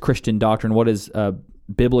what is Christian doctrine, what is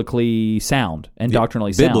biblically sound and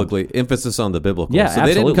doctrinally sound. Biblically, emphasis on the biblical. Yeah, so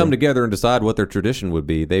absolutely. They didn't come together and decide what their tradition would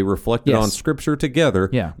be. They reflected on Scripture together.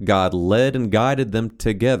 Yeah. God led and guided them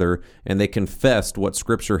together, and they confessed what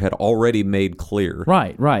Scripture had already made clear.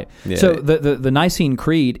 Right. Yeah. So the Nicene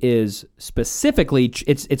Creed is specifically,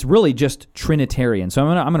 it's really just Trinitarian. So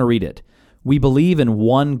I'm going to read it. We believe in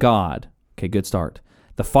one God. Okay, good start.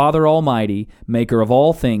 The Father Almighty, maker of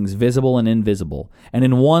all things visible and invisible, and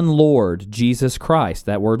in one Lord, Jesus Christ,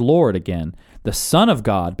 that word Lord again, the Son of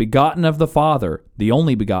God, begotten of the Father, the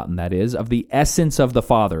only begotten, that is, of the essence of the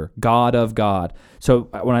Father, God of God. So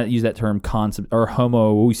when I use that term, concept or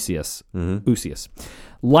homoousios, ousios.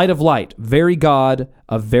 Light of light, very God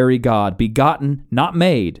of very God, begotten, not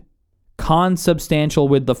made, consubstantial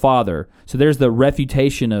with the Father. So there's the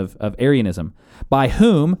refutation of Arianism. By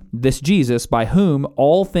whom, this Jesus, by whom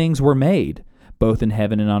all things were made, both in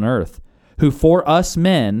heaven and on earth, who for us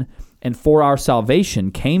men and for our salvation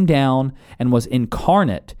came down and was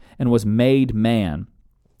incarnate and was made man.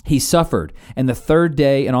 He suffered, and on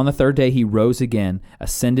the third day he rose again,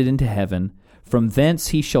 ascended into heaven. From thence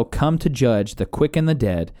he shall come to judge the quick and the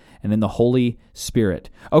dead, and in the Holy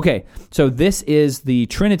Spirit. Okay, so this is the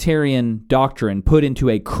Trinitarian doctrine put into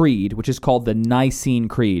a creed, which is called the Nicene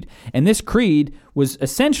Creed. And this creed was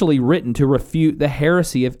essentially written to refute the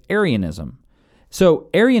heresy of Arianism. So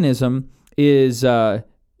Arianism is,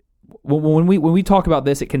 when we talk about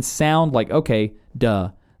this, it can sound like, okay,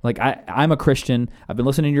 duh. Like, I'm a Christian. I've been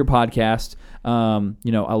listening to your podcast. I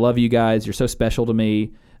love you guys. You're so special to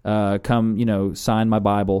me. Come, sign my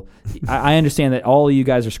Bible. I understand that all of you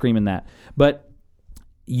guys are screaming that. But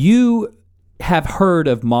you have heard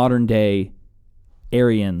of modern day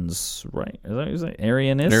Arians, right? Is that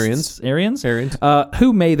Arianists? Arians?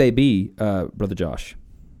 Who may they be, Brother Josh?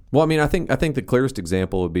 Well, I mean, I think the clearest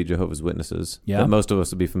example would be Jehovah's Witnesses that most of us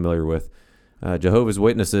would be familiar with. Jehovah's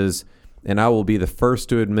Witnesses, and I will be the first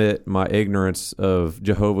to admit my ignorance of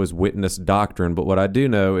Jehovah's Witness doctrine, but what I do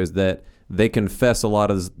know is that they confess a lot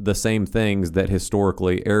of the same things that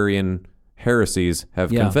historically Arian heresies have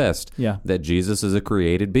confessed. Yeah. That Jesus is a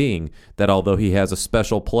created being, that although he has a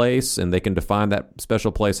special place, and they can define that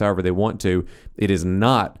special place however they want to, it is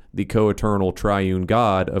not the co-eternal triune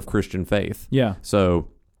God of Christian faith. Yeah. So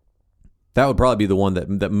that would probably be the one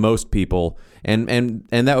that most people, and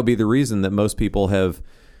that would be the reason that most people have,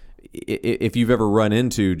 if you've ever run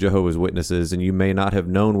into Jehovah's Witnesses and you may not have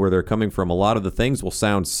known where they're coming from, a lot of the things will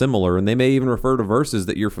sound similar, and they may even refer to verses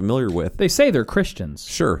that you're familiar with. They say they're Christians.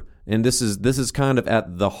 Sure. And this is kind of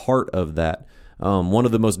at the heart of that. One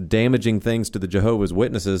of the most damaging things to the Jehovah's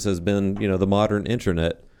Witnesses has been, the modern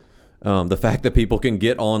internet. the fact that people can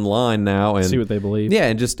get online now and see what they believe. Yeah,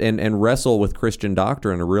 and just and wrestle with Christian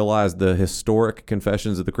doctrine and realize the historic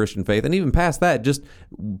confessions of the Christian faith, and even past that, just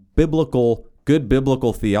good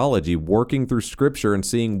biblical theology, working through Scripture and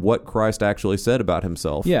seeing what Christ actually said about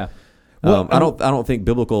Himself. Yeah. Well, I don't think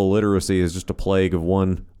biblical illiteracy is just a plague of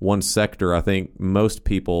one sector. I think most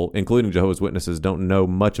people, including Jehovah's Witnesses, don't know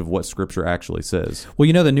much of what Scripture actually says.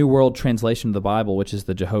 Well, the New World Translation of the Bible, which is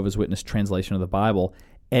the Jehovah's Witness translation of the Bible,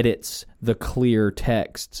 edits the clear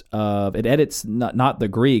texts of it. Edits not the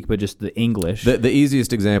Greek, but just the English. The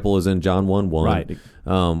easiest example is in John 1:1, right?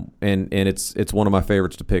 And it's one of my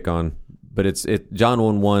favorites to pick on. But John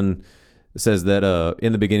 1:1 says that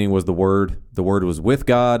in the beginning was the Word was with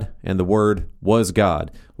God, and the Word was God.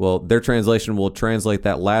 Well, their translation will translate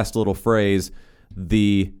that last little phrase,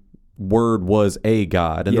 the Word was a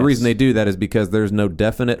God. And the reason they do that is because there's no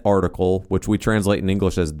definite article, which we translate in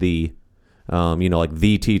English as the. Like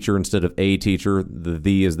the teacher instead of a teacher.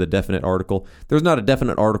 The is the definite article. There's not a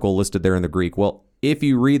definite article listed there in the Greek. Well, if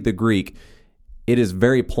you read the Greek, it is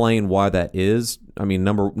very plain why that is. I mean,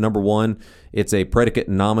 number one, it's a predicate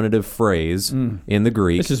nominative phrase in the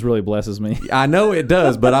Greek. This just really blesses me. I know it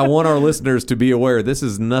does, but I want our listeners to be aware this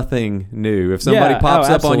is nothing new. If somebody pops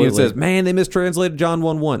up on you and says, man, they mistranslated John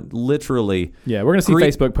 1:1, literally. Yeah, we're going to see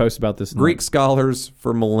Facebook posts about this. Greek scholars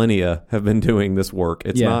for millennia have been doing this work.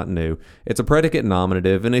 It's not new. It's a predicate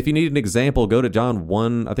nominative, and if you need an example, go to John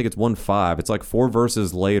 1, I think it's 1:5. It's like 4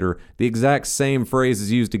 verses later. The exact same phrase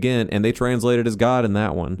is used again, and they translate it as God in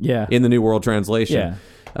that one. Yeah. In the New World Translation. Yeah.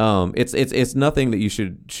 It's nothing that you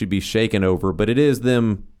should be shaken over, but it is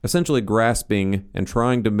them essentially grasping and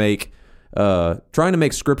trying to make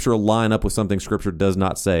Scripture line up with something Scripture does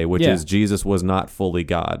not say, which is Jesus was not fully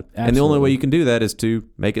God. Absolutely. And the only way you can do that is to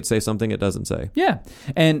make it say something it doesn't say. Yeah,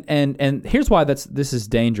 and here's why this is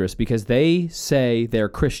dangerous, because they say they're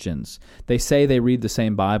Christians. They say they read the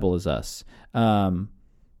same Bible as us.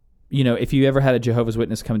 If you ever had a Jehovah's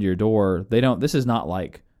Witness come to your door, this is not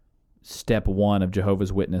like step one of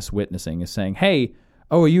Jehovah's Witness witnessing is saying, hey,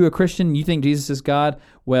 are you a Christian? You think Jesus is God?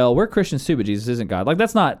 Well, we're Christians too, but Jesus isn't God. Like,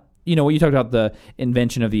 that's not, when you talk about the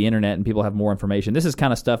invention of the internet and people have more information, this is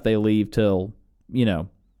kind of stuff they leave till,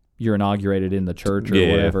 you're inaugurated in the church or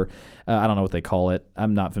whatever. I don't know what they call it.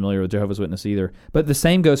 I'm not familiar with Jehovah's Witness either. But the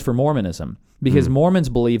same goes for Mormonism, because Mormons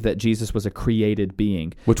believe that Jesus was a created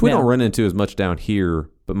being. Which we don't run into as much down here,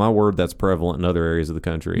 but my word, that's prevalent in other areas of the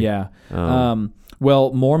country. Yeah.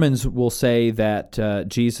 Well, Mormons will say that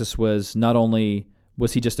Jesus was not only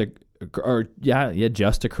was he just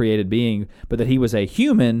just a created being, but that he was a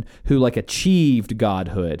human who achieved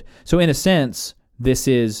godhood. So in a sense, this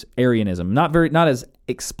is Arianism, not as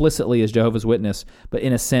explicitly as Jehovah's Witness, but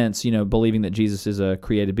in a sense, believing that Jesus is a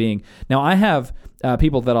created being. Now, I have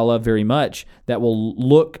people that I love very much that will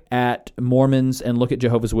look at Mormons and look at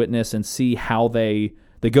Jehovah's Witness and see how they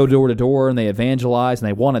go door to door and they evangelize and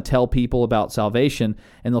they want to tell people about salvation,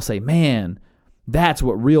 and they'll say, man, that's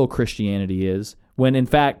what real Christianity is. When in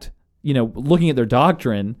fact, looking at their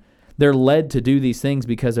doctrine, they're led to do these things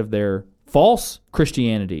because of their false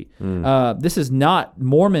Christianity. This is not,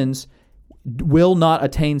 Mormons will not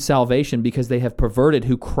attain salvation because they have perverted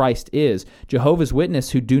who Christ is. Jehovah's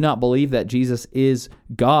Witness, who do not believe that Jesus is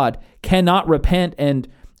God, cannot repent and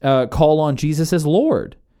call on Jesus as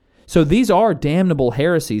Lord. So these are damnable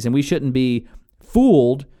heresies, and we shouldn't be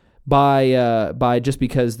fooled by just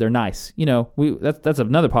because they're nice. That's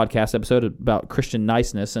another podcast episode about Christian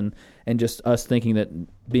niceness and just us thinking that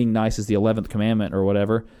being nice is the 11th commandment or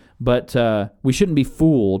whatever. But we shouldn't be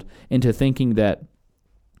fooled into thinking that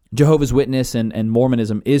Jehovah's Witness and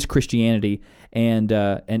Mormonism is Christianity and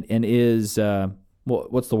is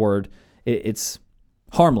what's the word? It's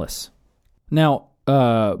harmless. Now,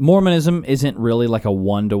 Mormonism isn't really like a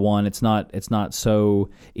 1-to-1. It's not so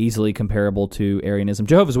easily comparable to Arianism.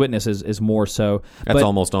 Jehovah's Witness is more so. That's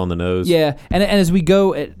almost on the nose. Yeah, and as we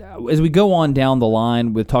go on down the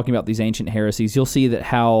line with talking about these ancient heresies, you'll see that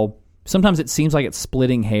how sometimes it seems like it's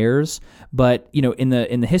splitting hairs, but in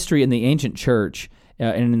the history in the ancient church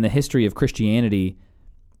and in the history of Christianity,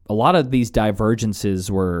 a lot of these divergences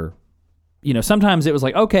were, sometimes it was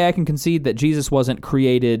like, okay, I can concede that Jesus wasn't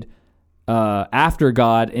created after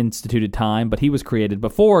God instituted time, but he was created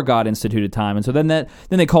before God instituted time, and so then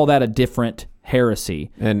they call that a different heresy.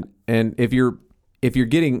 And if you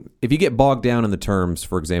get bogged down in the terms,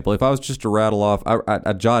 for example, if I was just to rattle off,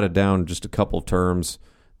 I jotted down just a couple of terms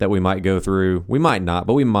that we might go through. We might not,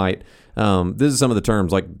 but we might. This is some of the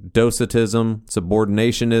terms like docetism,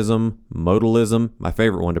 subordinationism, modalism, my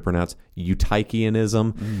favorite one to pronounce,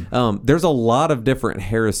 Eutychianism. There's a lot of different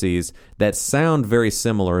heresies that sound very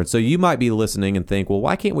similar. And so you might be listening and think, well,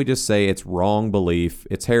 why can't we just say it's wrong belief,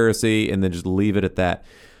 it's heresy, and then just leave it at that?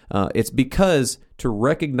 It's because to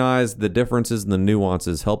recognize the differences and the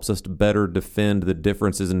nuances helps us to better defend the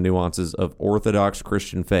differences and nuances of Orthodox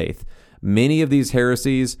Christian faith. Many of these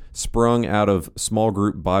heresies sprung out of small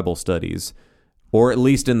group Bible studies, or at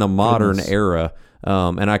least in the modern era.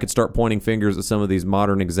 And I could start pointing fingers at some of these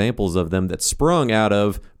modern examples of them that sprung out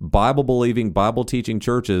of Bible-believing, Bible-teaching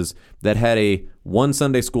churches that had a one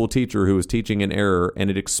Sunday school teacher who was teaching in error,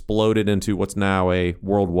 and it exploded into what's now a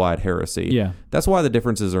worldwide heresy. Yeah. That's why the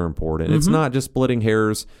differences are important. It's not just splitting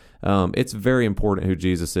hairs. It's very important who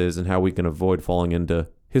Jesus is and how we can avoid falling into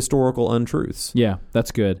historical untruths. Yeah,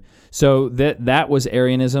 that's good. So that was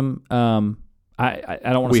Arianism. I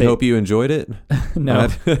don't want to say... We hope you enjoyed it. No.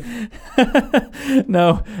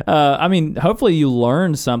 No. I mean, hopefully you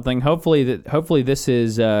learned something. Hopefully this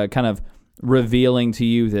is kind of revealing to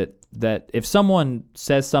you that if someone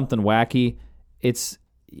says something wacky,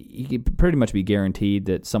 you can pretty much be guaranteed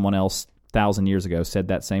that someone else 1,000 years ago said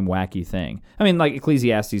that same wacky thing. I mean, like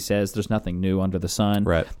Ecclesiastes says, there's nothing new under the sun.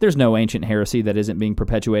 Right. There's no ancient heresy that isn't being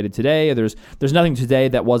perpetuated today. There's nothing today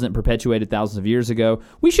that wasn't perpetuated thousands of years ago.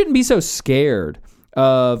 We shouldn't be so scared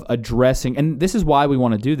of addressing, and this is why we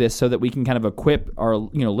want to do this, so that we can kind of equip our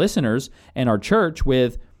listeners and our church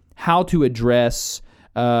with how to address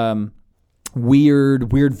weird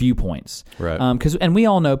viewpoints. Right. And we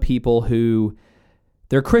all know people who,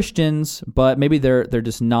 they're Christians, but maybe they're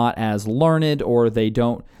just not as learned, or they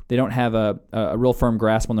don't have a real firm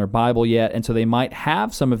grasp on their Bible yet, and so they might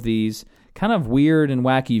have some of these kind of weird and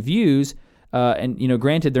wacky views. And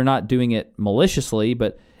granted, they're not doing it maliciously,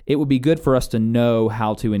 but it would be good for us to know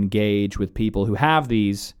how to engage with people who have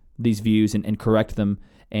these views and correct them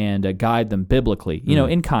and guide them biblically.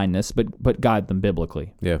 In kindness, but guide them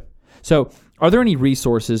biblically. Yeah. So, are there any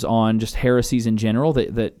resources on just heresies in general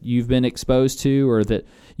that you've been exposed to, or that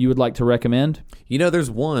you would like to recommend? There's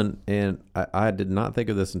one, and I did not think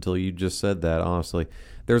of this until you just said that, honestly.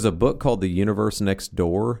 There's a book called The Universe Next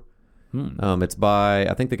Door. It's by,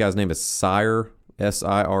 I think the guy's name is Sire,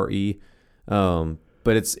 S-I-R-E.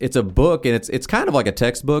 But it's a book, and it's kind of like a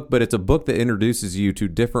textbook, but it's a book that introduces you to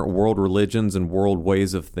different world religions and world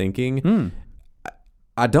ways of thinking.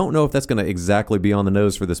 I don't know if that's going to exactly be on the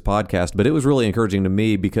nose for this podcast, but it was really encouraging to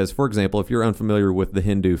me because, for example, if you're unfamiliar with the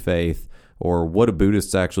Hindu faith, or what do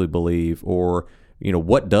Buddhists actually believe, or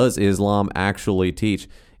what does Islam actually teach,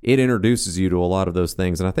 it introduces you to a lot of those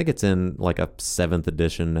things. And I think it's in like a 7th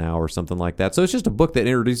edition now or something like that. So it's just a book that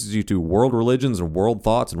introduces you to world religions and world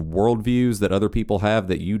thoughts and world views that other people have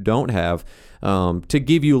that you don't have, to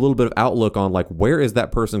give you a little bit of outlook on like, where is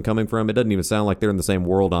that person coming from? It doesn't even sound like they're in the same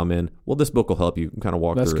world I'm in. Well, this book will help you kind of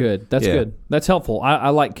walk through it. That's good. That's helpful. I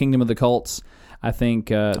like Kingdom of the Cults. I think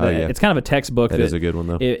it's kind of a textbook. That is a good one,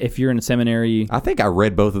 though. If you're in a seminary... I think I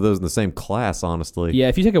read both of those in the same class, honestly. Yeah,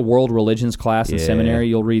 if you take a world religions class in seminary,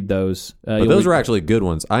 you'll read those. But those are actually good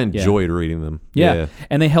ones. I enjoyed reading them. Yeah,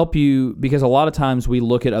 and they help you, because a lot of times we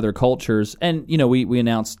look at other cultures, and we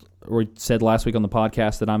announced, or we said last week on the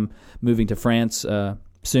podcast that I'm moving to France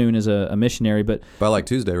soon as a missionary, but by like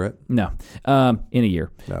Tuesday, right? No, in a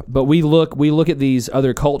year. No. But we look at these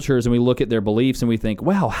other cultures and we look at their beliefs and we think,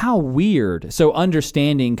 wow, how weird. So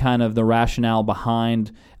understanding kind of the rationale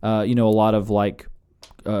behind a lot of like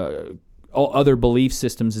other belief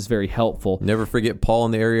systems is very helpful. Never forget Paul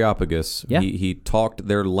and the Areopagus. Yeah. He talked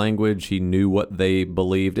their language. He knew what they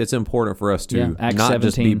believed. It's important for us to Acts not 17.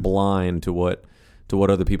 just be blind to what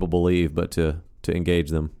other people believe, but to engage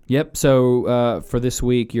them. Yep. So for this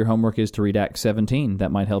week, your homework is to read Acts 17.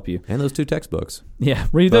 That might help you. And those 2 textbooks. Yeah,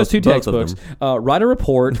 read those 2 both textbooks. Write a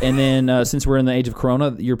report, and then since we're in the age of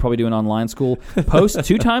Corona, you're probably doing online school. Post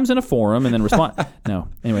 2 times in a forum, and then respond. No.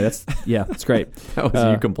 Anyway, that's great. That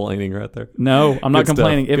was you complaining right there. No, I'm not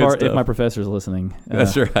complaining. Stuff. If my professor's listening.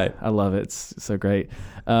 That's right. I love it. It's so great.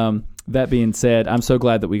 That being said, I'm so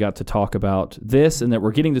glad that we got to talk about this and that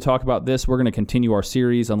we're getting to talk about this. We're going to continue our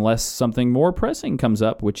series unless something more pressing comes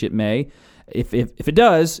up, which it may. If it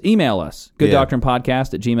does, email us,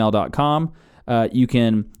 gooddoctrinepodcast@gmail.com. You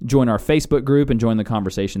can join our Facebook group and join the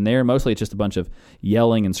conversation there. Mostly it's just a bunch of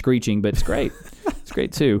yelling and screeching, but it's great. It's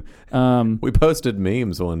great too. We posted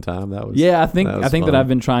memes one time. I think fun. That I've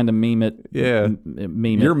been trying to meme it. Yeah.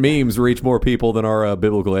 Your memes reach more people than our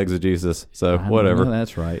biblical exegesis. So whatever.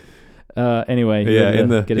 That's right. Anyway. Yeah. In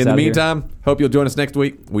the meantime, hope you'll join us next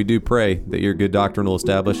week. We do pray that your good doctrine will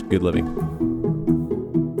establish good living.